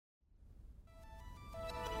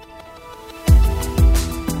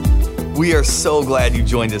We are so glad you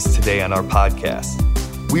joined us today on our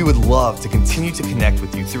podcast. We would love to continue to connect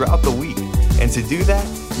with you throughout the week. And to do that,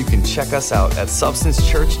 you can check us out at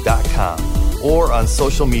substancechurch.com or on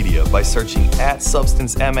social media by searching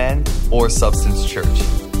 @SubstanceMN or Substance Church.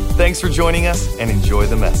 Thanks for joining us and enjoy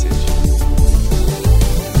the message.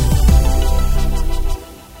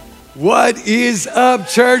 What is up,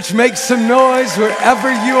 church? Make some noise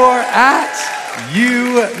wherever you are at.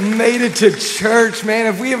 You made it to church, man.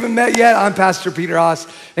 If we haven't met yet, I'm Pastor Peter Haas.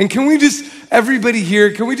 And can we just, everybody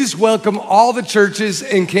here, can we just welcome all the churches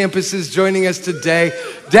and campuses joining us today?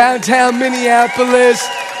 Downtown Minneapolis,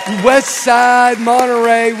 West Side,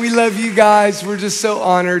 Monterey. We love you guys. We're just so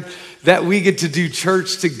honored that we get to do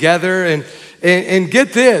church together. And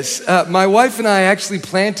get this, my wife and I actually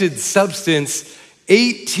planted Substance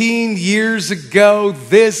 18 years ago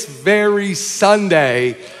this very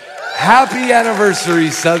Sunday. Happy anniversary,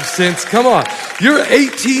 Substance. Come on. You're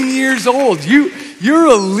 18 years old. You're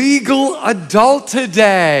a legal adult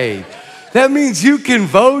today. That means you can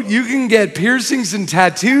vote. You can get piercings and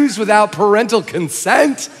tattoos without parental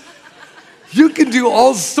consent. You can do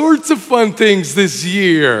all sorts of fun things this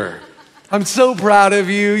year. I'm so proud of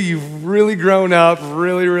you. You've really grown up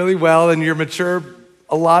really, really well, and you're mature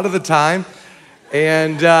a lot of the time.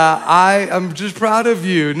 And I'm just proud of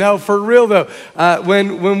you. No, for real though,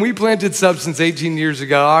 when we planted Substance 18 years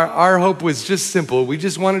ago, our hope was just simple. We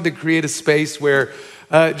just wanted to create a space where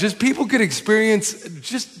just people could experience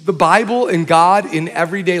just the Bible and God in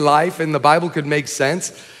everyday life, and the Bible could make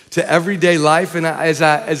sense to everyday life. And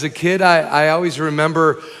as a kid, I always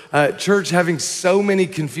remember church having so many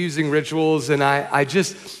confusing rituals, and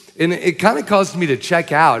and it kind of caused me to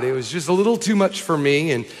check out. It was just a little too much for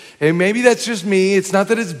me, and maybe that's just me. It's not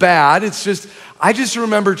that it's bad. It's just, I just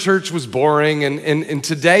remember church was boring. And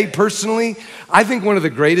today, personally, I think one of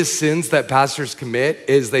the greatest sins that pastors commit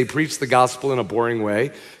is they preach the gospel in a boring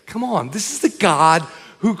way. Come on, this is the God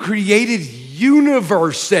who created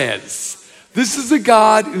universes. This is a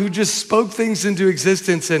God who just spoke things into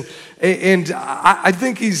existence. And I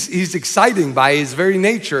think he's exciting by his very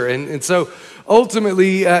nature. And so,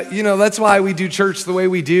 ultimately, that's why we do church the way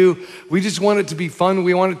we do. We just want it to be fun.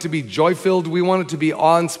 We want it to be joy-filled. We want it to be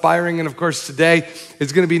awe-inspiring. And of course, today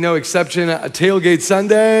is going to be no exception. A tailgate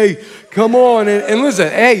Sunday. Come on. And listen,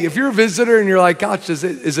 hey, if you're a visitor and you're like, gosh, is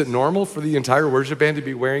it normal for the entire worship band to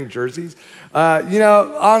be wearing jerseys?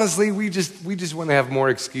 Honestly, we just want to have more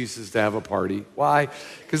excuses to have a party. Why?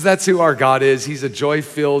 Because that's who our God is. He's a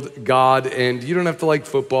joy-filled God, and you don't have to like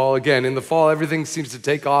football. Again, in the fall, everything seems to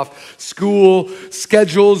take off. School,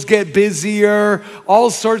 schedules get busier, all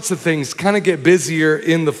sorts of things kind of get busier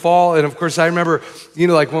in the fall. And of course, I remember,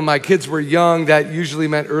 like when my kids were young, that usually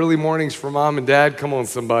meant early mornings for mom and dad. Come on,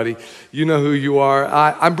 somebody. You know who you are.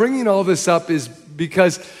 I'm bringing all this up is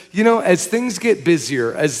because, as things get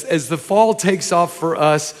busier, as the fall takes off for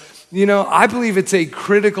us, I believe it's a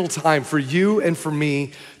critical time for you and for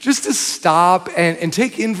me just to stop and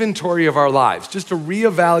take inventory of our lives, just to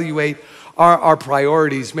reevaluate our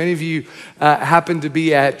priorities. Many of you happen to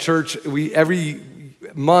be at church. Every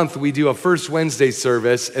month we do a First Wednesday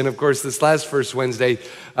service, and of course this last First Wednesday,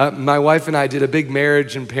 my wife and I did a big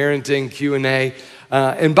marriage and parenting Q&A.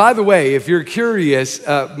 And by the way, if you're curious,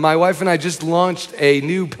 my wife and I just launched a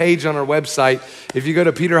new page on our website. If you go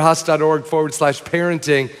to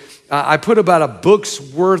peterhaas.org/parenting, I put about a book's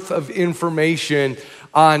worth of information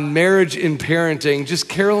on marriage and parenting. Just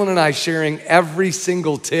Carolyn and I sharing every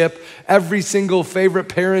single tip, every single favorite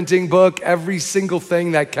parenting book, every single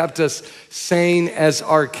thing that kept us sane as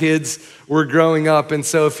our kids were growing up. And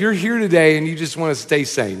so if you're here today and you just want to stay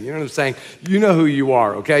sane, you know what I'm saying? You know who you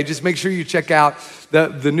are, okay? Just make sure you check out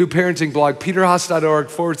the new parenting blog,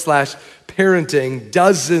 peterhaas.org/parenting,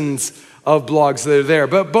 dozens of blogs that are there.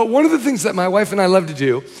 But one of the things that my wife and I love to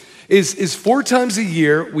do is 4 times a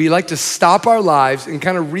year, we like to stop our lives and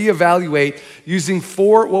kind of reevaluate using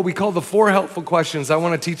what we call the 4 helpful questions. I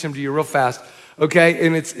want to teach them to you real fast, okay?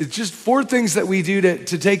 And it's just 4 things that we do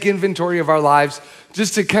to take inventory of our lives,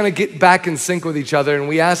 just to kind of get back in sync with each other. And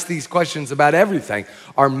we ask these questions about everything: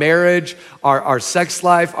 our marriage, our sex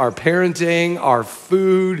life, our parenting, our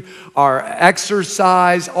food, our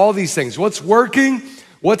exercise, all these things. What's working?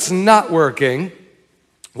 What's not working?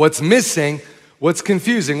 What's missing? What's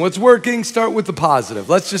confusing? What's working? Start with the positive.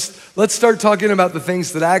 Let's start talking about the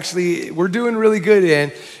things that actually we're doing really good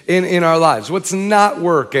in our lives. What's not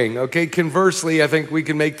working? Okay, conversely, I think we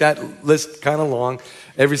can make that list kind of long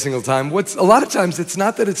every single time. A lot of times it's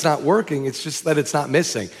not that it's not working, it's just that it's not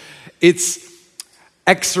missing.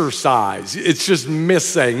 exercise. It's just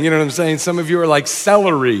missing. You know what I'm saying? Some of you are like,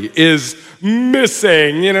 celery is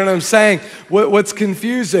missing. You know what I'm saying? What's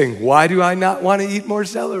confusing? Why do I not want to eat more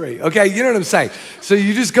celery? Okay, you know what I'm saying? So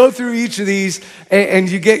you just go through each of these and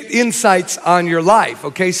you get insights on your life.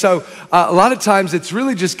 Okay, so a lot of times it's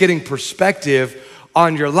really just getting perspective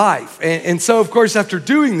on your life. And so, of course, after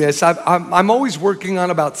doing this, I'm always working on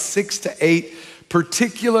about 6 to 8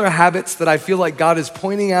 particular habits that I feel like God is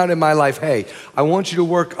pointing out in my life. Hey, I want you to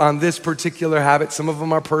work on this particular habit. Some of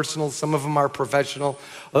them are personal, some of them are professional,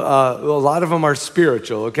 a lot of them are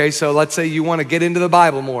spiritual, okay? So let's say you want to get into the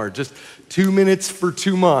Bible more, just 2 minutes for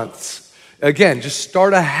 2 months. Again, just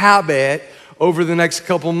start a habit over the next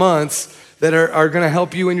couple months that are going to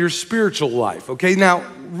help you in your spiritual life, okay? Now,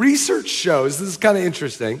 research shows, this is kind of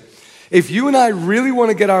interesting, if you and I really want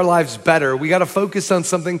to get our lives better, we got to focus on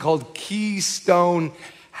something called keystone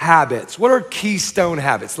habits. What are keystone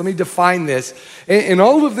habits? Let me define this. And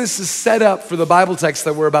all of this is set up for the Bible text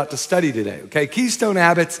that we're about to study today, okay? Keystone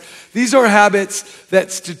habits, these are habits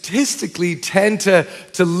that statistically tend to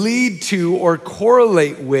lead to or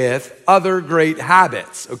correlate with other great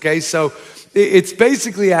habits, okay? So it's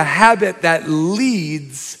basically a habit that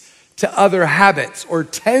leads to other habits or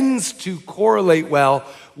tends to correlate well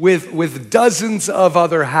with dozens of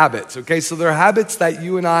other habits, okay? So they're habits that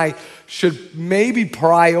you and I should maybe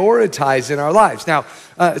prioritize in our lives. Now,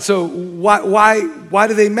 so why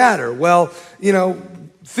do they matter? Well, you know,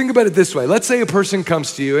 think about it this way. Let's say a person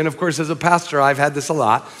comes to you, and of course, as a pastor, I've had this a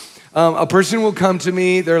lot. A person will come to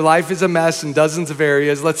me, their life is a mess in dozens of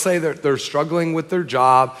areas. Let's say they're struggling with their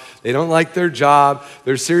job, they don't like their job,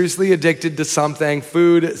 they're seriously addicted to something,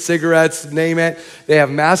 food, cigarettes, name it. They have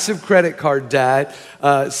massive credit card debt,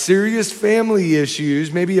 serious family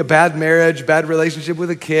issues, maybe a bad marriage, bad relationship with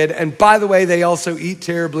a kid, and by the way, they also eat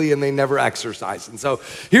terribly and they never exercise. And so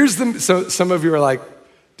so some of you are like,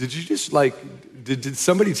 did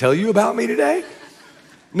somebody tell you about me today?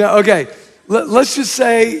 No, okay. Let's just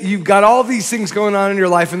say you've got all these things going on in your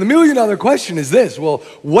life, and the million-dollar question is this: well,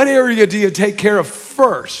 what area do you take care of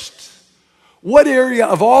first? What area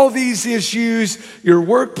of all these issues, your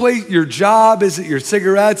workplace, your job, is it your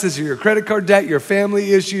cigarettes, is it your credit card debt, your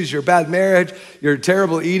family issues, your bad marriage, your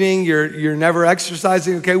terrible eating, you're never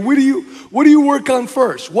exercising, okay? What do you work on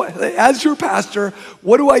first? As your pastor,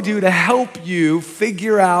 what do I do to help you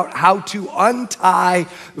figure out how to untie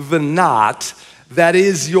the knot that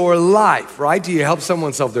is your life, right? Do you help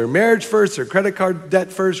someone solve their marriage first, their credit card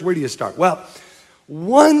debt first? Where do you start? Well,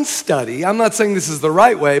 one study, I'm not saying this is the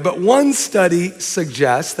right way, but one study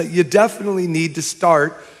suggests that you definitely need to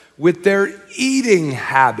start with their eating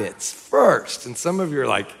habits first. And some of you are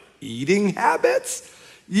like, eating habits?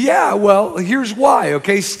 Yeah, well, here's why,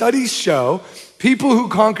 okay? Studies show people who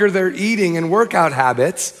conquer their eating and workout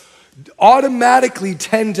habits automatically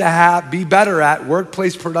tend to be better at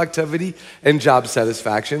workplace productivity and job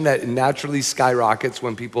satisfaction. That naturally skyrockets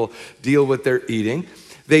when people deal with their eating.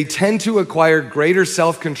 They tend to acquire greater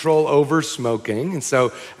self-control over smoking. And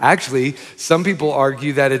so actually, some people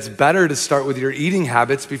argue that it's better to start with your eating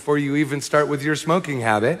habits before you even start with your smoking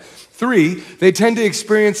habit. 3, they tend to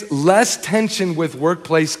experience less tension with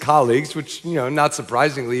workplace colleagues, which, you know, not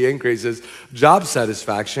surprisingly increases job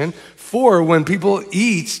satisfaction. 4, when people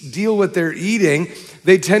deal with their eating,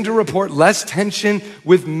 they tend to report less tension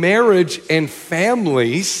with marriage and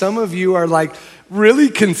family. Some of you are like, really,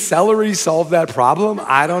 can celery solve that problem?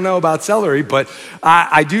 I don't know about celery, but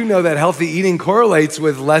I do know that healthy eating correlates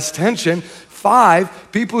with less tension.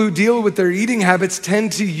 5, people who deal with their eating habits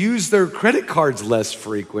tend to use their credit cards less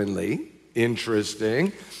frequently.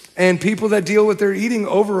 Interesting. And people that deal with their eating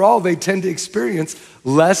overall, they tend to experience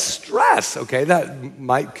less stress, okay? That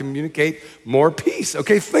might communicate more peace,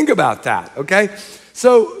 okay? Think about that, okay?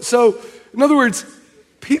 So in other words,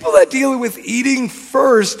 people that deal with eating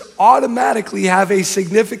first automatically have a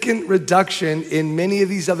significant reduction in many of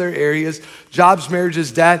these other areas: jobs,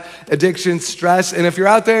 marriages, debt, addiction, stress. And if you're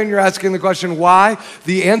out there and you're asking the question, why?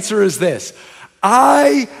 The answer is this: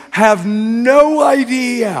 I have no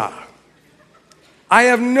idea. I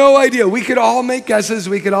have no idea. We could all make guesses.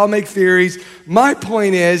 We could all make theories. My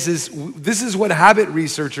point is this is what habit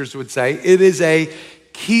researchers would say. It is a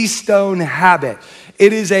keystone habit.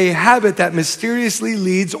 It is a habit that mysteriously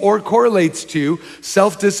leads or correlates to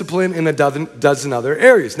self-discipline in a dozen other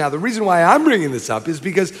areas. Now, the reason why I'm bringing this up is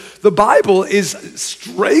because the Bible is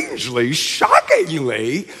strangely,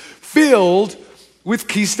 shockingly filled with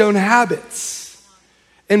keystone habits.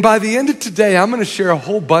 And by the end of today, I'm going to share a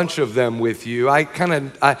whole bunch of them with you. I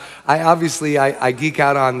obviously geek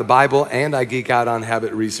out on the Bible and I geek out on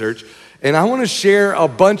habit research. And I want to share a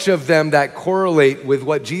bunch of them that correlate with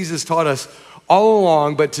what Jesus taught us all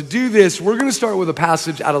along. But to do this, we're going to start with a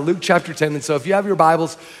passage out of Luke chapter 10. And so if you have your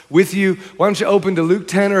Bibles with you, why don't you open to Luke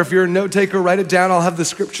 10, or if you're a note taker, write it down. I'll have the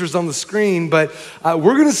scriptures on the screen. But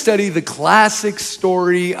we're going to study the classic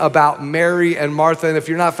story about Mary and Martha. And if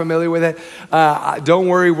you're not familiar with it, don't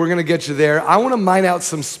worry, we're going to get you there. I want to mine out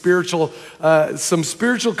some spiritual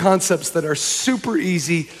concepts that are super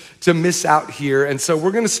easy to miss out here. And so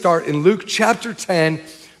we're going to start in Luke chapter 10,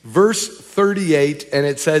 verse 38, and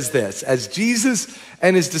it says this: as Jesus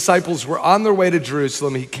and his disciples were on their way to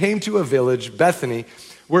Jerusalem, he came to a village, Bethany,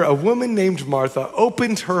 where a woman named Martha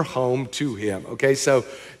opened her home to him. Okay, so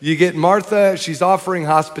you get Martha, she's offering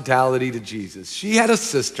hospitality to Jesus. She had a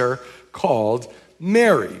sister called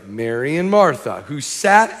Mary and Martha, who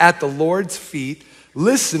sat at the Lord's feet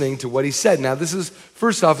listening to what he said. Now, this is,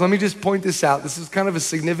 first off, let me just point this out. This is kind of a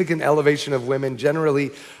significant elevation of women.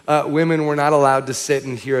 Generally, women were not allowed to sit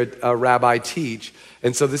and hear a rabbi teach.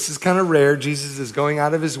 And so this is kind of rare. Jesus is going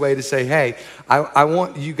out of his way to say, hey, I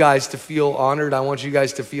want you guys to feel honored. I want you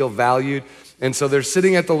guys to feel valued. And so they're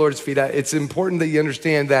sitting at the Lord's feet. It's important that you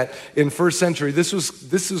understand that in first century, this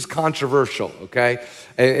was controversial, okay?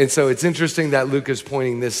 And so it's interesting that Luke is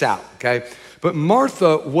pointing this out, okay? But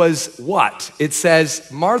Martha was what? It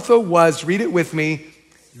says Martha was, read it with me,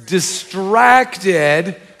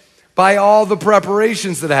 distracted by all the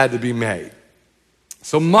preparations that had to be made.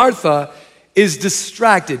 So Martha is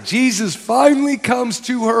distracted. Jesus finally comes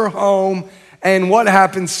to her home, and what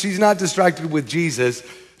happens? She's not distracted with Jesus.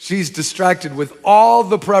 She's distracted with all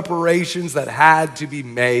the preparations that had to be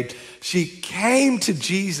made. She came to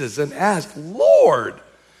Jesus and asked, Lord,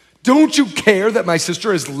 don't you care that my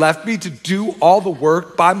sister has left me to do all the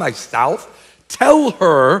work by myself? Tell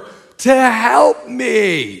her to help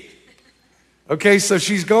me. Okay, so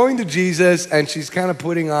she's going to Jesus and she's kind of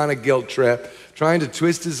putting on a guilt trip, trying to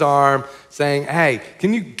twist his arm, saying, hey,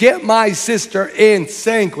 can you get my sister in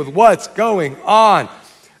sync with what's going on?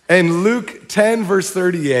 And Luke 10, verse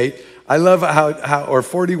 38, I love how or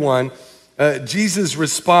 41, Jesus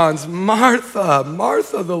responds, Martha,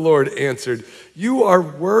 Martha, the Lord answered, you are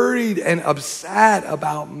worried and upset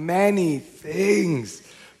about many things,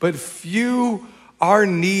 but few are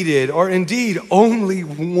needed, or indeed only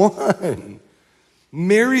one.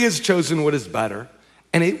 Mary has chosen what is better,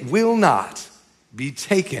 and it will not be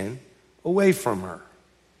taken away from her.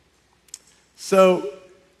 So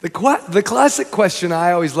the classic question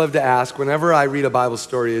I always love to ask whenever I read a Bible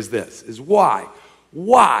story is this, is why?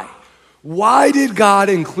 Why? Why did God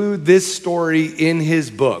include this story in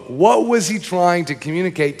his book? What was he trying to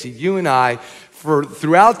communicate to you and I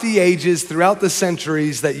throughout the ages, throughout the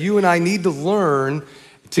centuries, that you and I need to learn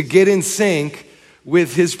to get in sync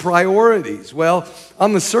with his priorities? Well,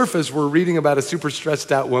 on the surface, we're reading about a super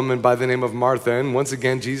stressed out woman by the name of Martha. And once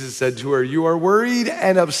again, Jesus said to her, you are worried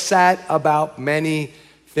and upset about many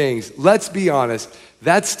things. Let's be honest,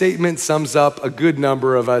 that statement sums up a good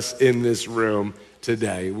number of us in this room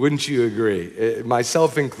today. Wouldn't you agree?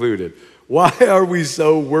 Myself included. Why are we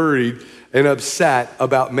so worried and upset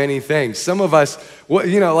about many things? Some of us, what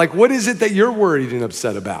is it that you're worried and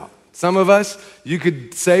upset about? Some of us, you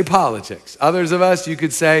could say politics. Others of us, you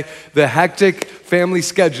could say the hectic family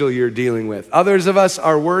schedule you're dealing with. Others of us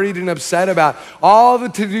are worried and upset about all the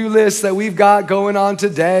to-do lists that we've got going on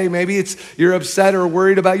today. Maybe it's you're upset or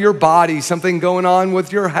worried about your body, something going on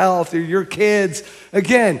with your health or your kids.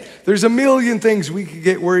 Again, there's a million things we could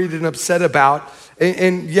get worried and upset about.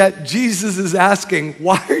 And yet Jesus is asking,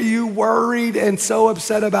 why are you worried and so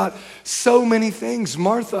upset about so many things?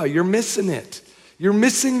 Martha, you're missing it. You're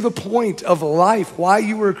missing the point of life, why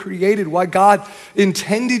you were created, why God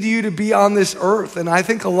intended you to be on this earth. And I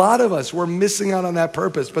think a lot of us, we're missing out on that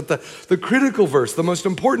purpose. But the critical verse, the most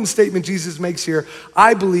important statement Jesus makes here,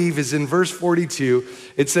 I believe, is in verse 42.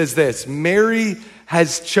 It says this, Mary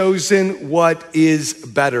has chosen what is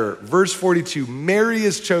better. Verse 42, Mary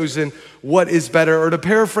has chosen what is better. Or to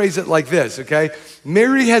paraphrase it like this, okay?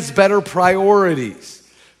 Mary has better priorities.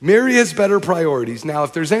 Mary has better priorities. Now,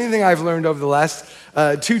 if there's anything I've learned over the last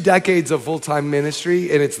 2 decades of full-time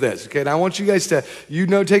ministry, and it's this, okay? And I want you guys to, you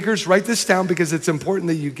note takers, write this down because it's important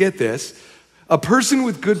that you get this. A person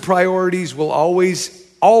with good priorities will always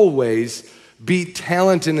beat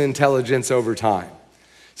talent and intelligence over time.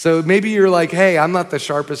 So maybe you're like, hey, I'm not the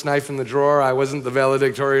sharpest knife in the drawer. I wasn't the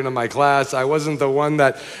valedictorian of my class. I wasn't the one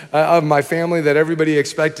that of my family that everybody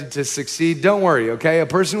expected to succeed. Don't worry, okay? A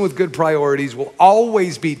person with good priorities will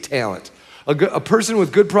always beat talent. A person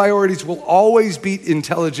with good priorities will always beat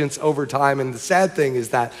intelligence over time. And the sad thing is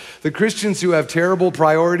that the Christians who have terrible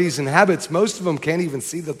priorities and habits, most of them can't even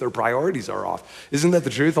see that their priorities are off. Isn't that the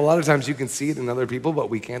truth? A lot of times you can see it in other people, but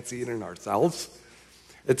we can't see it in ourselves.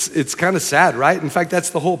 It's kind of sad, right? In fact,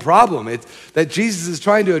 that's the whole problem. That Jesus is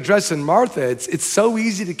trying to address in Martha. It's so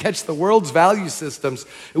easy to catch the world's value systems.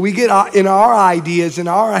 We get in our ideas, in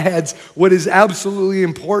our heads, what is absolutely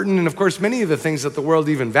important. And of course, many of the things that the world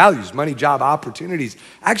even values, money, job, opportunities,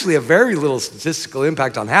 actually have very little statistical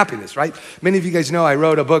impact on happiness, right? Many of you guys know I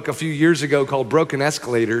wrote a book a few years ago called Broken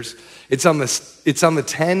Escalators. It's on the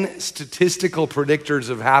 10 statistical predictors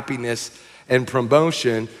of happiness and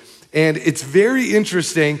promotion. And it's very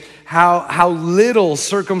interesting how little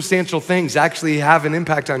circumstantial things actually have an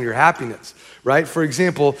impact on your happiness, right? For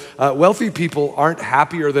example, wealthy people aren't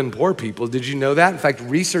happier than poor people. Did you know that? In fact,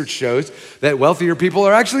 research shows that wealthier people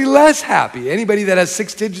are actually less happy. Anybody that has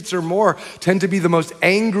 6 digits or more tend to be the most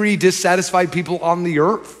angry, dissatisfied people on the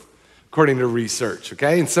earth, according to research,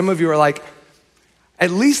 okay? And some of you are like, at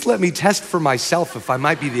least let me test for myself if I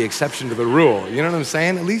might be the exception to the rule. You know what I'm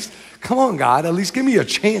saying? At least, come on, God, at least give me a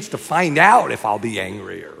chance to find out if I'll be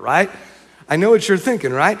angrier, right? I know what you're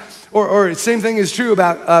thinking, right? Or same thing is true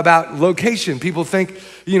about location. People think,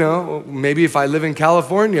 maybe if I live in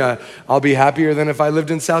California, I'll be happier than if I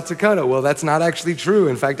lived in South Dakota. Well, that's not actually true.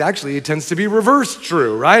 In fact, actually, it tends to be reverse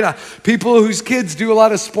true, right? People whose kids do a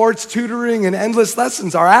lot of sports tutoring and endless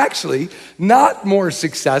lessons are actually not more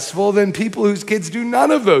successful than people whose kids do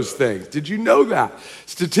none of those things. Did you know that?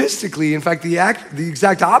 Statistically, in fact, the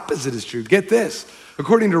exact opposite is true. Get this.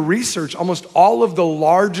 According to research, almost all of the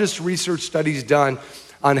largest research studies done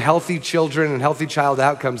on healthy children and healthy child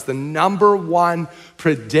outcomes, the number one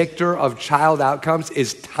predictor of child outcomes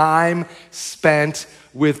is time spent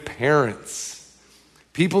with parents.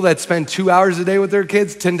 People that spend 2 hours a day with their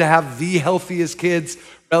kids tend to have the healthiest kids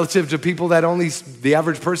relative to people that the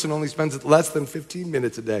average person only spends less than 15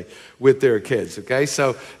 minutes a day with their kids, okay?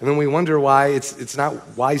 So, and then we wonder why it's not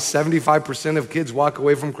why 75% of kids walk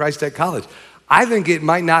away from Christ at college. I think it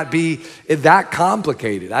might not be that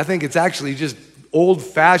complicated. I think it's actually just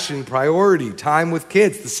old-fashioned priority, time with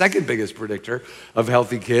kids. The second biggest predictor of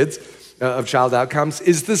healthy kids, of child outcomes,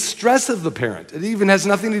 is the stress of the parent. It even has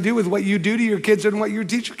nothing to do with what you do to your kids and what you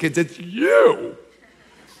teach your kids. It's you.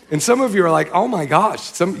 And some of you are like, oh my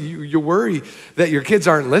gosh, you worry that your kids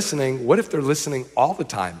aren't listening. What if they're listening all the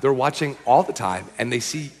time? They're watching all the time and they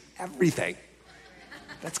see everything.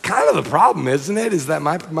 That's kind of the problem, isn't it? Is that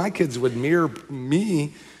my kids would mirror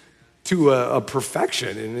me to a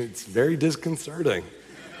perfection, and it's very disconcerting.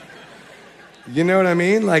 You know what I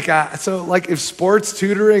mean? Like if sports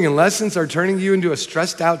tutoring and lessons are turning you into a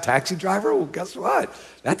stressed out taxi driver, well, guess what?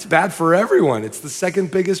 That's bad for everyone. It's the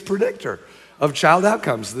second biggest predictor of child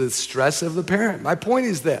outcomes, the stress of the parent. My point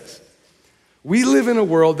is this. We live in a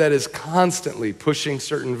world that is constantly pushing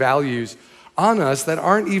certain values on us that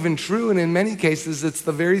aren't even true, and in many cases, it's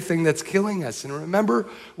the very thing that's killing us. And remember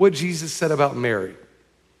what Jesus said about Mary.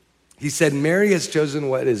 He said, Mary has chosen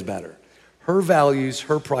what is better. Her values,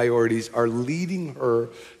 her priorities are leading her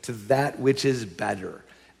to that which is better.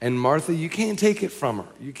 And Martha, you can't take it from her.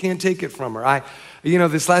 You can't take it from her.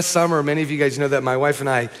 This last summer, many of you guys know that my wife and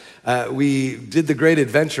I, we did the great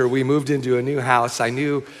adventure. We moved into a new house. At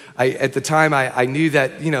the time, I knew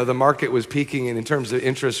that, the market was peaking in terms of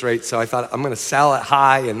interest rates. So I thought, I'm going to sell it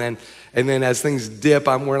high. And then as things dip,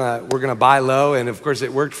 we're gonna buy low. And of course,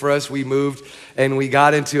 it worked for us. We moved and we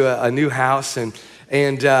got into a new house. And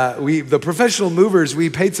the professional movers, we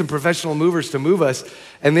paid some professional movers to move us,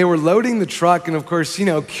 and they were loading the truck. And of course,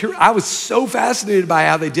 I was so fascinated by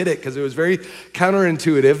how they did it because it was very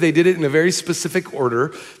counterintuitive. They did it in a very specific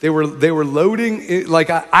order. They were loading it, like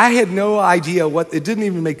I had no idea it didn't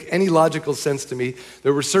even make any logical sense to me.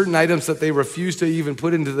 There were certain items that they refused to even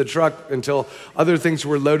put into the truck until other things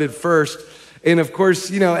were loaded first. And of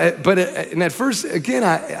course, and at first, again,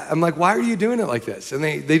 I'm like, why are you doing it like this? And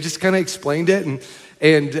they just kind of explained it,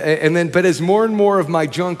 but as more and more of my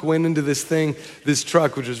junk went into this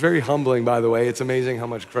truck, which was very humbling, by the way. It's amazing how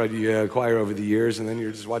much crud you acquire over the years, and then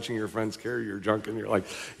you're just watching your friends carry your junk, and you're like,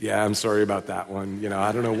 yeah, I'm sorry about that one.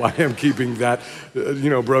 I don't know why I'm keeping that,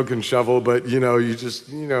 broken shovel, but you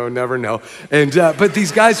just, never know. And but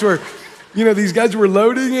these guys were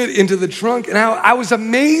loading it into the trunk, and I was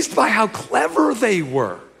amazed by how clever they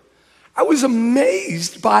were. I was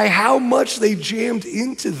amazed by how much they jammed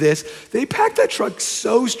into this. They packed that truck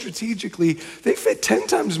so strategically. They fit 10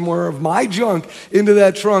 times more of my junk into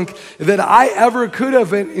that trunk than I ever could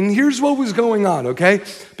have. And here's what was going on, okay?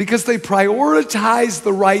 Because they prioritized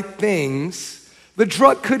the right things, the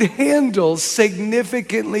truck could handle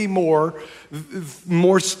significantly more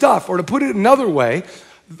stuff. Or to put it another way,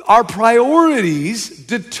 our priorities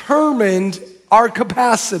determined our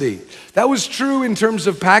capacity. That was true in terms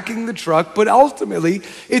of packing the truck, but ultimately,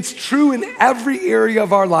 it's true in every area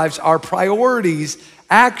of our lives. Our priorities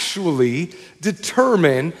actually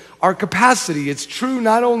determine our capacity. It's true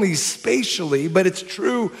not only spatially, but it's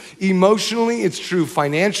true emotionally, it's true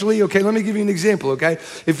financially. Okay, let me give you an example, okay?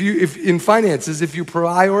 If in finances, if you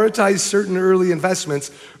prioritize certain early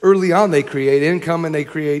investments, early on they create income and they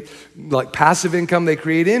create like passive income, they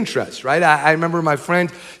create interest, right? I remember my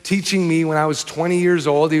friend teaching me when I was 20 years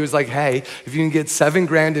old, he was like, hey, if you can get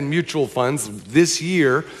 $7,000 in mutual funds this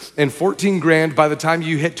year and $14,000 by the time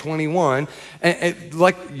you hit 21, and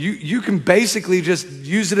like you can basically just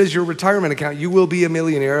use it as your retirement account. You will be a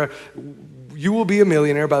millionaire. You will be a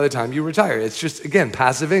millionaire by the time you retire. It's just, again,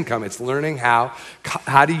 passive income. It's learning how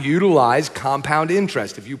to utilize compound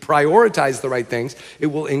interest. If you prioritize the right things, it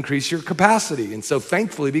will increase your capacity. And so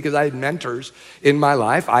thankfully, because I had mentors in my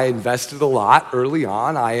life, I invested a lot early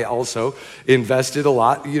on. I also invested a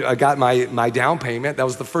lot. I got my down payment. That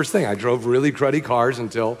was the first thing. I drove really cruddy cars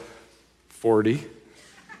until 40.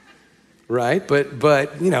 Right? But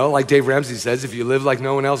like Dave Ramsey says, if you live like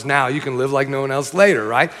no one else now, you can live like no one else later,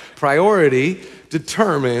 right? Priority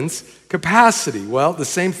determines capacity. Well, the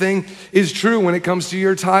same thing is true when it comes to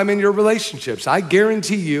your time and your relationships. I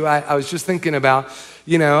guarantee you, I was just thinking about,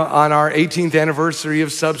 on our 18th anniversary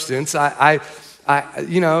of Substance, I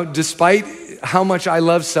despite how much I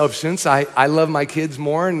love Substance, I love my kids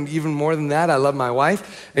more, and even more than that, I love my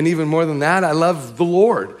wife, and even more than that, I love the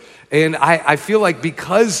Lord. And I feel like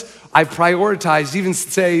because I prioritized even,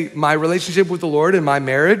 say, my relationship with the Lord and my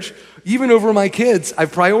marriage, even over my kids, I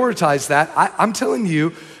prioritized that. I'm telling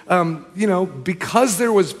you, because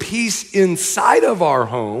there was peace inside of our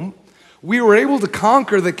home, we were able to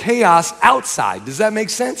conquer the chaos outside. Does that make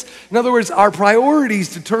sense? In other words, our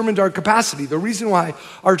priorities determined our capacity. The reason why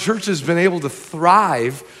our church has been able to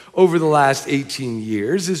thrive over the last 18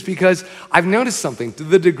 years is because I've noticed something.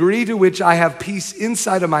 The degree to which I have peace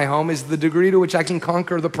inside of my home is the degree to which I can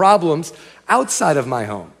conquer the problems outside of my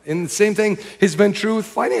home. And the same thing has been true with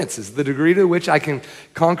finances. The degree to which I can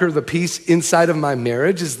conquer the peace inside of my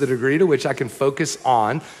marriage is the degree to which I can focus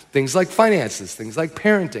on things like finances, things like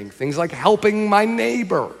parenting, things like helping my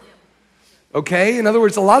neighbor. Okay? In other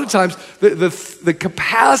words, a lot of times the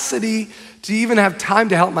capacity to even have time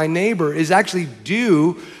to help my neighbor is actually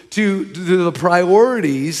due to the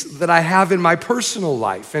priorities that I have in my personal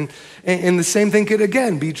life. And the same thing could,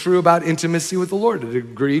 again, be true about intimacy with the Lord. The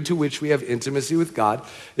degree to which we have intimacy with God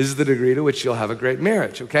is the degree to which you'll have a great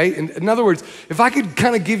marriage, okay? In other words, if I could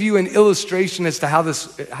kind of give you an illustration as to how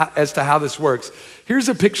this works, here's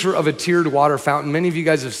a picture of a tiered water fountain. Many of you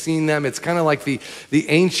guys have seen them. It's kind of like the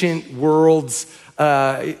ancient world's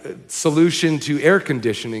solution to air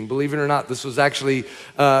conditioning. Believe it or not, this was actually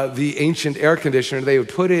the ancient air conditioner. They would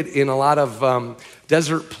put it in a lot of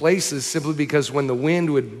desert places simply because when the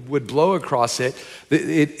wind would blow across it,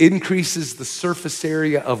 it increases the surface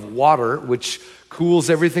area of water, which cools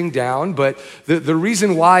everything down. But the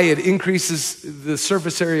reason why it increases the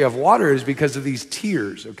surface area of water is because of these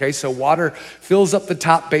tiers, okay? So water fills up the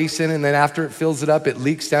top basin, and then after it fills it up, it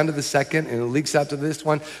leaks down to the second, and it leaks out to this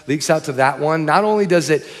one, leaks out to that one. Not only does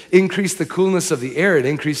it increase the coolness of the air, it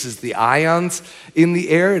increases the ions in the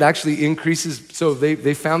air. It actually increases, so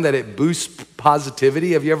they found that it boosts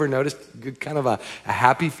positivity. Have you ever noticed kind of a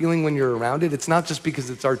happy feeling when you're around it? It's not just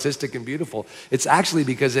because it's artistic and beautiful. It's actually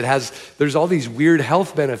because there's all these weird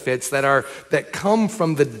health benefits that come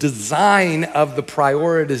from the design of the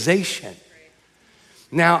prioritization.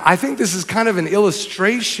 Now, I think this is kind of an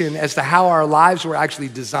illustration as to how our lives were actually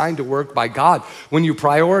designed to work by God. When you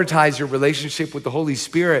prioritize your relationship with the Holy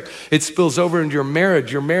Spirit, it spills over into your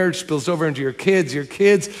marriage spills over into your kids,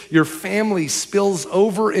 your family spills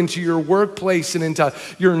over into your workplace and into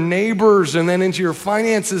your neighbors and then into your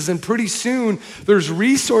finances, and pretty soon there's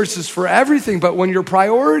resources for everything. But when your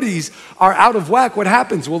priorities are out of whack, what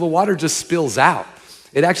happens? Well, the water just spills out.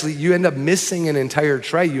 You end up missing an entire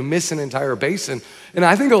tray, you miss an entire basin. And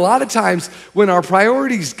I think a lot of times when our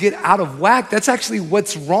priorities get out of whack, that's actually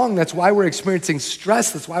what's wrong. That's why we're experiencing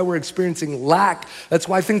stress. That's why we're experiencing lack. That's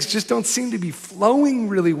why things just don't seem to be flowing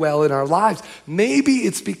really well in our lives. Maybe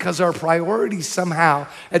it's because our priorities somehow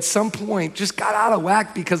at some point just got out of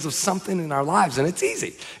whack because of something in our lives. And it's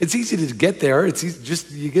easy. It's easy to get there. It's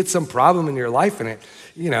easy, you get some problem in your life and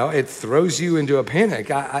it throws you into a panic.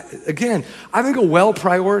 I think a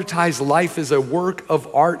well-prioritized life is a work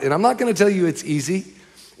of art. And I'm not going to tell you it's easy.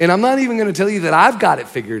 And I'm not even going to tell you that I've got it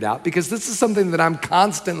figured out, because this is something that I'm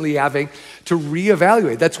constantly having to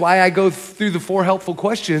reevaluate. That's why I go through the 4 helpful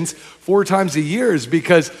questions 4 times a year, is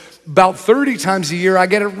because about 30 times a year I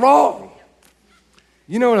get it wrong.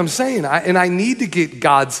 You know what I'm saying? I need to get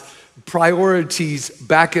God's priorities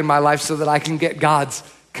back in my life so that I can get God's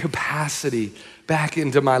capacity back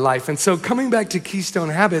into my life. And so coming back to Keystone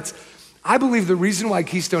Habits, I believe the reason why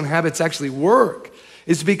Keystone Habits actually work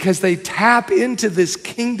is because they tap into this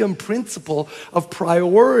kingdom principle of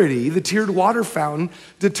priority, the tiered water fountain,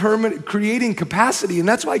 creating capacity. And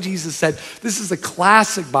that's why Jesus said, this is a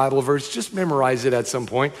classic Bible verse, just memorize it at some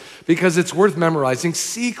point because it's worth memorizing.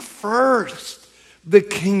 Seek first the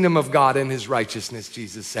kingdom of God and his righteousness,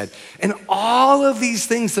 Jesus said. And all of these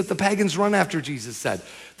things that the pagans run after, Jesus said,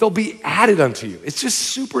 they'll be added unto you. It's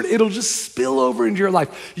just it'll just spill over into your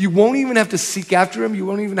life. You won't even have to seek after them. You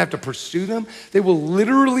won't even have to pursue them. They will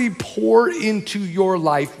literally pour into your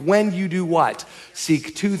life when you do what?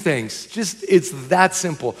 Seek two things. It's that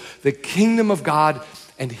simple. The kingdom of God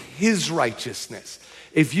and his righteousness.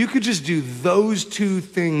 If you could just do those two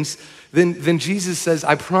things, then Jesus says,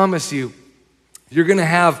 I promise you, you're gonna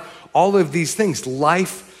have all of these things.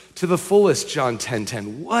 Life to the fullest, John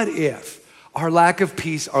 10:10. What if our lack of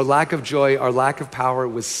peace, our lack of joy, our lack of power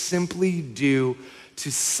was simply due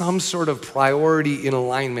to some sort of priority in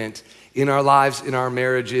alignment in our lives, in our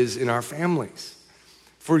marriages, in our families?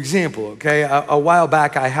 For example, okay, a while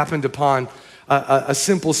back I happened upon a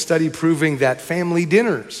simple study proving that family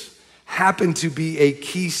dinners happen to be a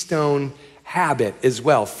keystone habit as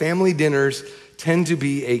well. Family dinners tend to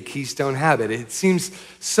be a keystone habit. It seems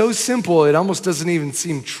so simple, it almost doesn't even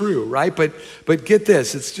seem true, right? But get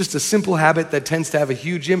this, it's just a simple habit that tends to have a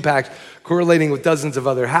huge impact correlating with dozens of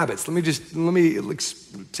other habits. Let me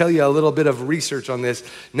tell you a little bit of research on this.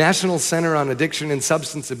 National Center on Addiction and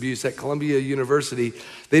Substance Abuse at Columbia University,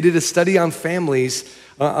 they did a study on families,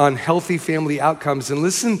 on healthy family outcomes, and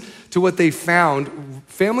listen to what they found.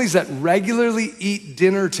 Families that regularly eat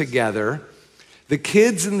dinner together, the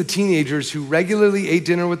kids and the teenagers who regularly ate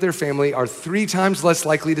dinner with their family are 3 times less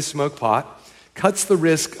likely to smoke pot, cuts the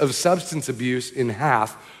risk of substance abuse in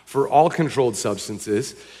half for all controlled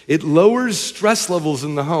substances. It lowers stress levels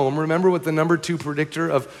in the home. Remember what the number 2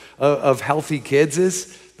 predictor of healthy kids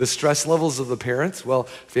is? The stress levels of the parents. Well,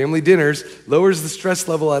 family dinners lowers the stress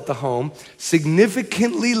level at the home,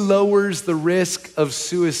 significantly lowers the risk of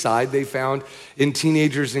suicide they found in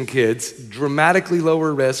teenagers and kids, dramatically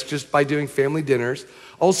lower risk just by doing family dinners.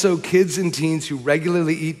 Also, kids and teens who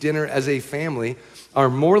regularly eat dinner as a family are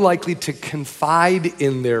more likely to confide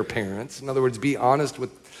in their parents. In other words, be honest with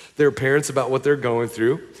their parents about what they're going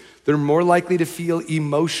through. They're more likely to feel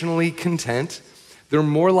emotionally content. They're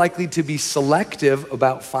more likely to be selective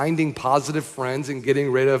about finding positive friends and getting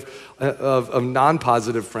rid of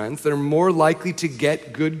non-positive friends. They're more likely to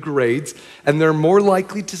get good grades, and they're more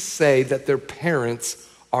likely to say that their parents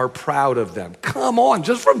are proud of them. Come on,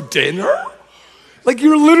 just from dinner? Like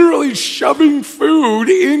you're literally shoving food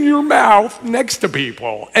in your mouth next to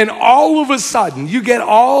people, and all of a sudden you get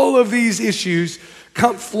all of these issues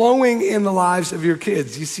come flowing in the lives of your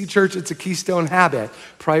kids. You see, church, it's a keystone habit.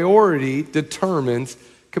 Priority determines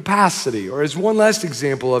capacity. Or as one last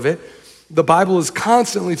example of it, the Bible is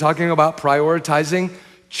constantly talking about prioritizing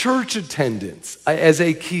church attendance as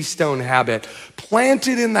a keystone habit.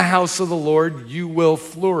 Planted in the house of the Lord, you will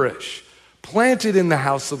flourish. Planted in the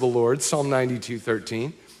house of the Lord, Psalm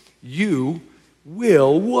 92:13, you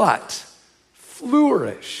will what?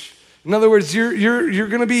 Flourish. In other words, you're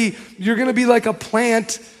gonna be like a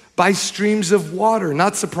plant by streams of water.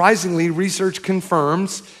 Not surprisingly, research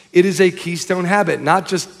confirms it is a keystone habit. Not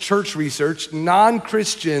just church research,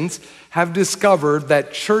 non-Christians have discovered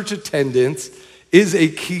that church attendance is a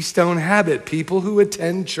keystone habit. People who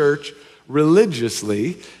attend church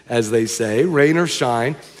religiously, as they say, rain or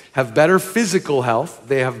shine, have better physical health,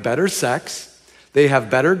 they have better sex, they have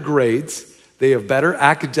better grades, they have better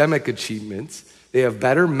academic achievements, they have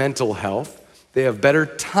better mental health, they have better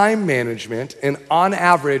time management, and on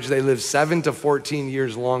average, they live 7 to 14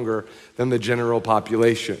 years longer than the general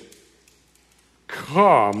population.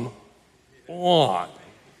 Come on.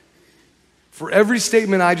 For every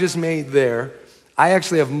statement I just made there, I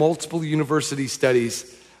actually have multiple university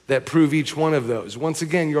studies that prove each one of those. Once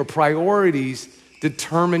again, your priorities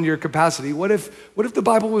determine your capacity. What if the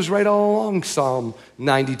Bible was right all along? Psalm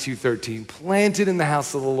 92:13, planted in the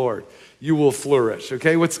house of the Lord, you will flourish.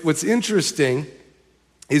 Okay, what's interesting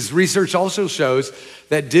is research also shows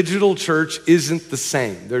that digital church isn't the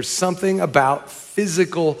same. There's something about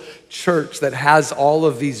physical church that has all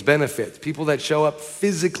of these benefits. People that show up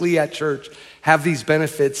physically at church have these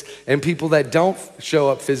benefits, and people that don't show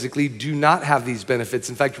up physically do not have these benefits.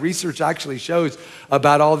 In fact, research actually shows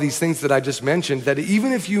about all these things that I just mentioned, that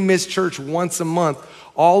even if you miss church once a month,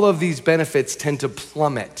 all of these benefits tend to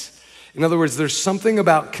plummet. In other words, there's something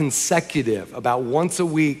about consecutive, about once a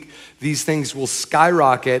week, these things will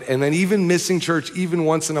skyrocket, and then even missing church even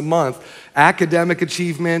once in a month, academic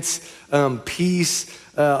achievements, peace,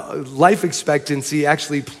 life expectancy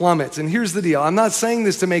actually plummets. And here's the deal. I'm not saying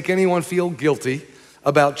this to make anyone feel guilty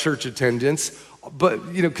about church attendance,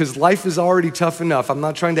 but because life is already tough enough. I'm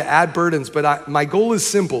not trying to add burdens, but my goal is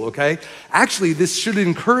simple, okay? Actually, this should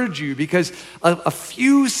encourage you because a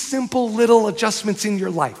few simple little adjustments in your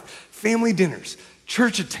life, family dinners,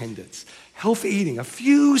 church attendance, healthy eating, a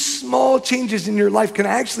few small changes in your life can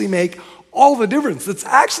actually make all the difference. That's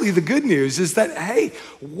actually the good news is that, hey,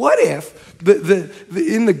 what if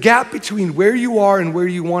in the gap between where you are and where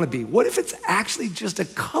you want to be, what if it's actually just a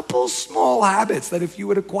couple small habits that if you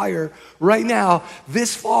would acquire right now,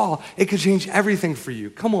 this fall, it could change everything for you?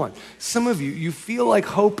 Come on. Some of you feel like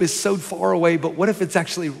hope is so far away, but what if it's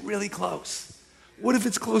actually really close? What if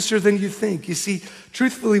it's closer than you think? You see,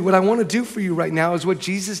 truthfully, what I want to do for you right now is what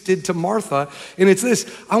Jesus did to Martha, and it's this.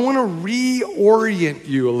 I want to reorient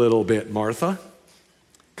you a little bit, Martha.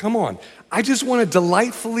 Come on. I just want to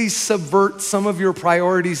delightfully subvert some of your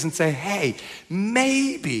priorities and say, hey,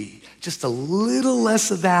 maybe just a little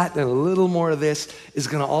less of that and a little more of this is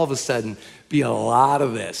going to all of a sudden be a lot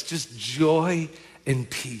of this. Just joy and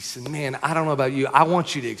peace. And man, I don't know about you, I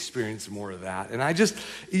want you to experience more of that. And I just,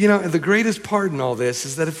 the greatest part in all this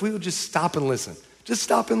is that if we would just stop and listen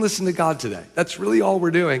to God today. That's really all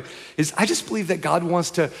we're doing is I just believe that God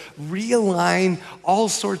wants to realign all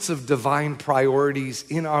sorts of divine priorities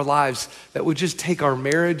in our lives that would just take our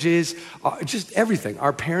marriages, just everything,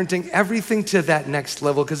 our parenting, everything to that next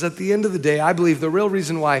level. Because at the end of the day, I believe the real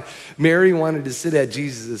reason why Mary wanted to sit at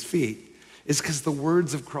Jesus' feet is because the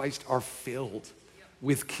words of Christ are filled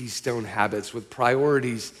with keystone habits, with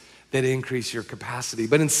priorities that increase your capacity.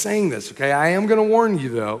 But in saying this, okay, I am gonna warn you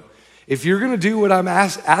though, if you're gonna do what I'm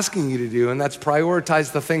asking you to do, and that's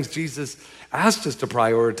prioritize the things Jesus asked us to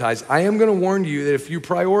prioritize, I am gonna warn you that if you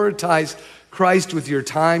prioritize Christ with your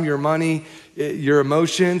time, your money, your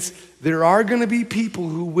emotions, there are gonna be people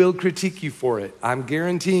who will critique you for it. I'm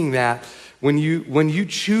guaranteeing that. When you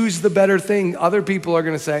choose the better thing, other people are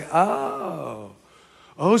gonna say, oh,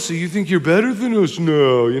 so you think you're better than us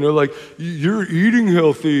now? Like you're eating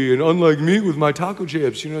healthy and unlike me with my taco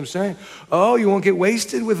chips, you know what I'm saying? Oh, you won't get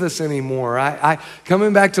wasted with us anymore.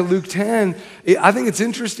 Coming back to Luke 10, I think it's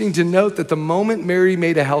interesting to note that the moment Mary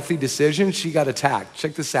made a healthy decision, she got attacked.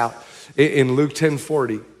 Check this out. In Luke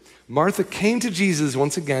 10:40, Martha came to Jesus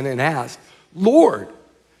once again and asked, Lord,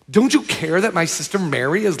 don't you care that my sister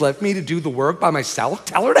Mary has left me to do the work by myself?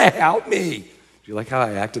 Tell her to help me. Do you like how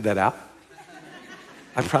I acted that out?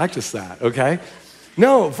 I practiced that, okay?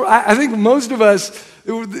 No, I think most of us,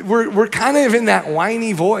 we're kind of in that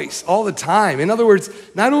whiny voice all the time. In other words,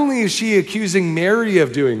 not only is she accusing Mary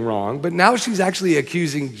of doing wrong, but now she's actually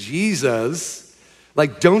accusing Jesus.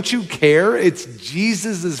 Like, don't you care? It's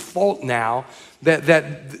Jesus' fault now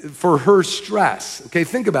that for her stress. Okay,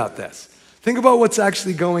 think about this. Think about what's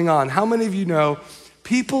actually going on. How many of you know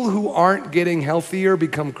people who aren't getting healthier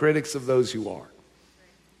become critics of those who are?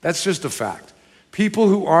 That's just a fact. People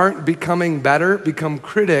who aren't becoming better become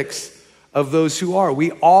critics of those who are.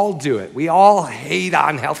 We all do it. We all hate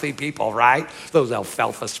on healthy people, right? Those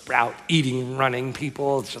alfalfa sprout eating, running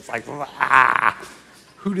people. It's just like,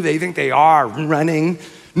 who do they think they are running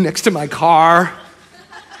next to my car?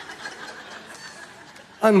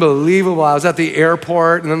 Unbelievable. I was at the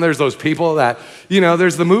airport, and then there's those people that,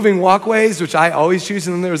 there's the moving walkways, which I always choose,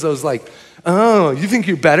 and then there's those like, oh, you think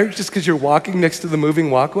you're better just because you're walking next to the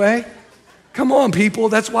moving walkway? Come on, people,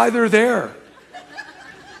 that's why they're there.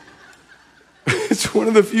 It's one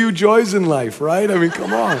of the few joys in life, right? I mean,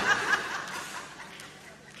 come on.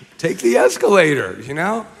 Take the escalator,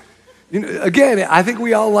 Again, I think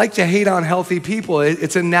we all like to hate on healthy people.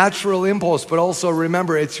 It's a natural impulse, but also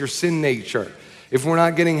remember, it's your sin nature. If we're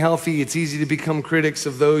not getting healthy, it's easy to become critics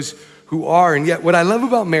of those who are. And yet, what I love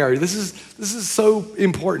about Mary, this is so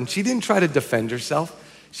important. She didn't try to defend herself.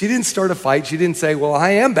 She didn't start a fight. She didn't say, well,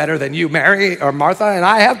 I am better than you, Mary or Martha, and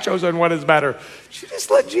I have chosen what is better. She just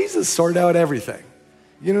let Jesus sort out everything.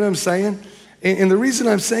 You know what I'm saying? And the reason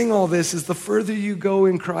I'm saying all this is the further you go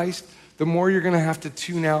in Christ, the more you're going to have to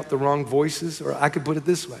tune out the wrong voices, or I could put it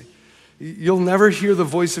this way. You'll never hear the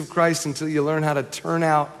voice of Christ until you learn how to turn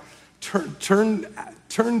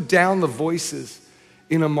down the voices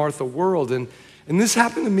in a Martha world. And this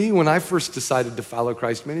happened to me when I first decided to follow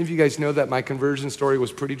Christ. Many of you guys know that my conversion story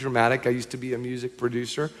was pretty dramatic. I used to be a music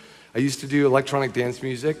producer. I used to do electronic dance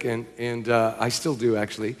music, and I still do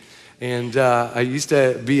actually. And I used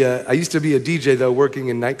to be a DJ though, working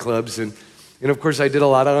in nightclubs. And of course, I did a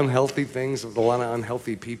lot of unhealthy things with a lot of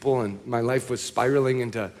unhealthy people, and my life was spiraling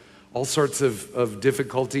into all sorts of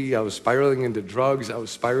difficulty. I was spiraling into drugs. I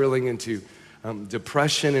was spiraling into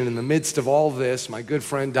depression. And in the midst of all this, my good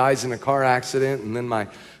friend dies in a car accident, and then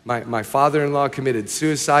my father-in-law committed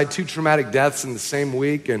suicide, 2 traumatic deaths in the same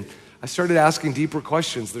week. And I started asking deeper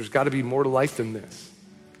questions. There's got to be more to life than this.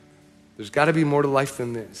 There's got to be more to life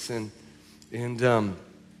than this. And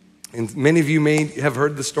many of you may have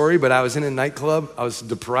heard the story, but I was in a nightclub. I was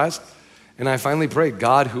depressed, and I finally prayed,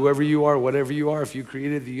 God, whoever you are, whatever you are, if you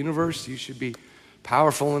created the universe, you should be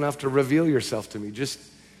powerful enough to reveal yourself to me. Just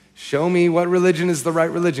show me what religion is the right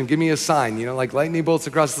religion. Give me a sign, like lightning bolts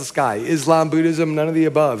across the sky. Islam, Buddhism, none of the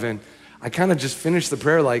above. And I kind of just finished the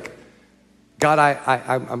prayer like, God,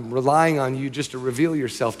 I'm relying on you just to reveal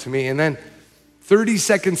yourself to me. And then 30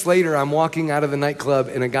 seconds later, I'm walking out of the nightclub,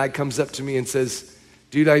 and a guy comes up to me and says,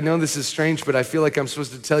 dude, I know this is strange, but I feel like I'm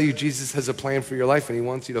supposed to tell you Jesus has a plan for your life, and he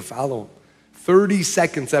wants you to follow him. 30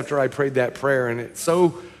 seconds after I prayed that prayer, and it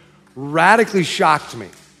so radically shocked me,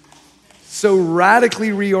 so radically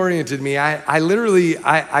reoriented me. I literally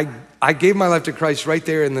gave my life to Christ right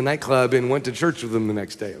there in the nightclub and went to church with him the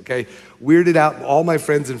next day, okay? Weirded out all my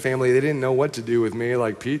friends and family. They didn't know what to do with me.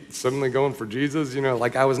 Like, Pete, suddenly going for Jesus?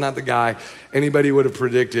 Like I was not the guy anybody would have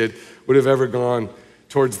predicted would have ever gone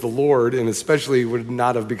towards the Lord, and especially would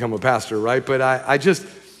not have become a pastor, right? But I just,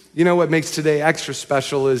 what makes today extra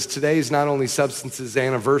special is today is not only Substance's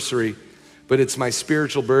anniversary, but it's my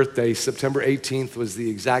spiritual birthday. September 18th was the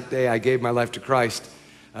exact day I gave my life to Christ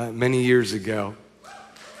many years ago.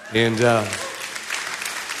 And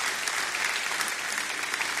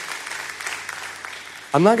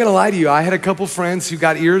I'm not gonna lie to you, I had a couple friends who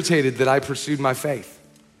got irritated that I pursued my faith.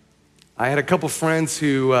 I had a couple friends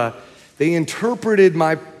who, they interpreted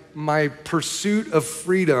my pursuit of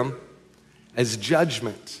freedom as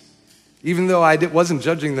judgment. Even though I wasn't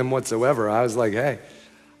judging them whatsoever, I was like, hey,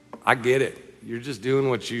 I get it. You're just doing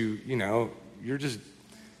what you're just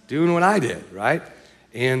doing what I did, right?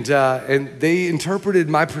 And they interpreted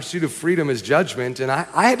my pursuit of freedom as judgment, and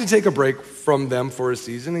I had to take a break from them for a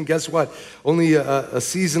season, and guess what? Only a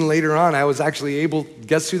season later on, I was actually able,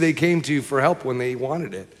 guess who they came to for help when they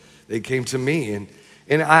wanted it? They came to me, and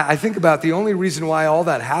I think about the only reason why all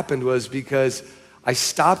that happened was because I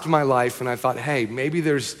stopped my life and I thought, hey, maybe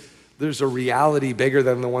there's a reality bigger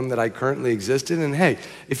than the one that I currently exist in. And hey,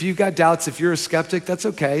 if you've got doubts, if you're a skeptic, that's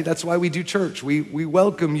okay. That's why we do church. We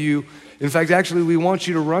welcome you. In fact, actually, we want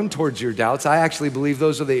you to run towards your doubts. I actually believe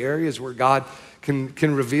those are the areas where God can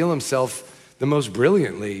reveal himself the most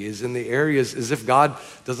brilliantly, is in the areas as if God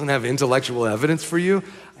doesn't have intellectual evidence for you.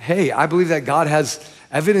 Hey, I believe that God has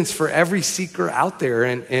evidence for every seeker out there.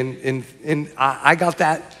 And I got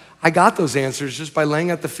that. I got those answers just by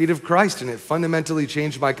laying at the feet of Christ, and it fundamentally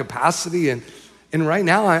changed my capacity. And right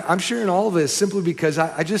now, I'm sharing all of this simply because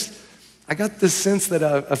I got this sense that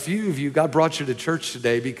a few of you, God brought you to church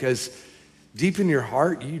today because deep in your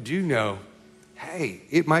heart, you do know, hey,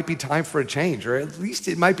 it might be time for a change, or at least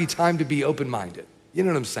it might be time to be open-minded. You know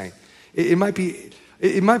what I'm saying? It might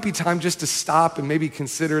be time just to stop and maybe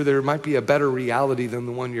consider there might be a better reality than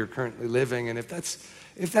the one you're currently living. And if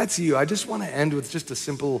that's you, I just want to end with just a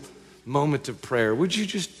simple moment of prayer. Would you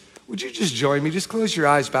just join me? Just close your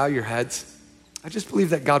eyes, bow your heads. I just believe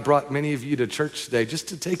that God brought many of you to church today just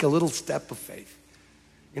to take a little step of faith.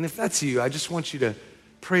 And if that's you, I just want you to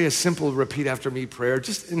pray a simple repeat after me prayer.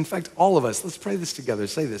 Just, in fact, all of us, let's pray this together.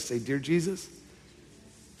 Say this, say, dear Jesus,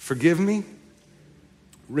 forgive me,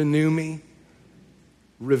 renew me,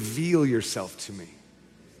 reveal yourself to me.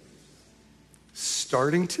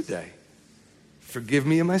 Starting today, forgive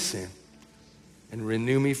me of my sin and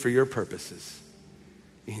renew me for your purposes.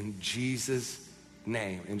 In Jesus'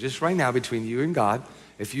 name. And just right now, between you and God,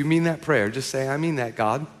 if you mean that prayer, just say, I mean that,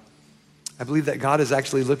 God. I believe that God is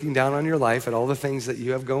actually looking down on your life at all the things that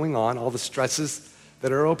you have going on, all the stresses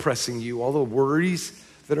that are oppressing you, all the worries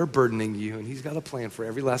that are burdening you, and he's got a plan for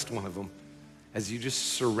every last one of them as you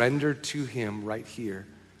just surrender to him right here,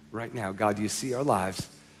 right now. God, you see our lives.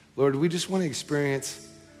 Lord, we just want to experience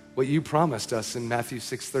what you promised us in Matthew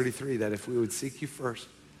 6:33, that if we would seek you first,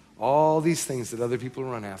 all these things that other people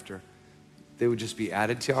run after, they would just be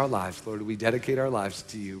added to our lives. Lord, we dedicate our lives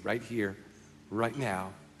to you right here, right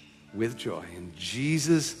now, with joy. In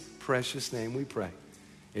Jesus' precious name we pray.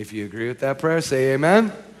 If you agree with that prayer, say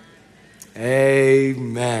amen.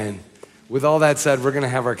 Amen. With all that said, we're going to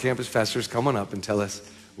have our campus pastors come on up and tell us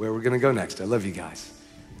where we're going to go next. I love you guys.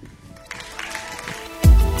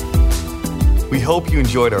 We hope you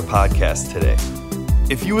enjoyed our podcast today.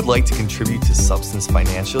 If you would like to contribute to Substance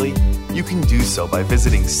financially, you can do so by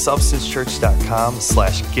visiting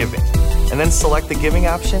substancechurch.com/giving and then select the giving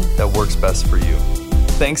option that works best for you.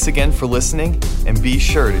 Thanks again for listening, and be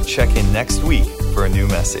sure to check in next week for a new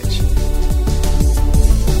message.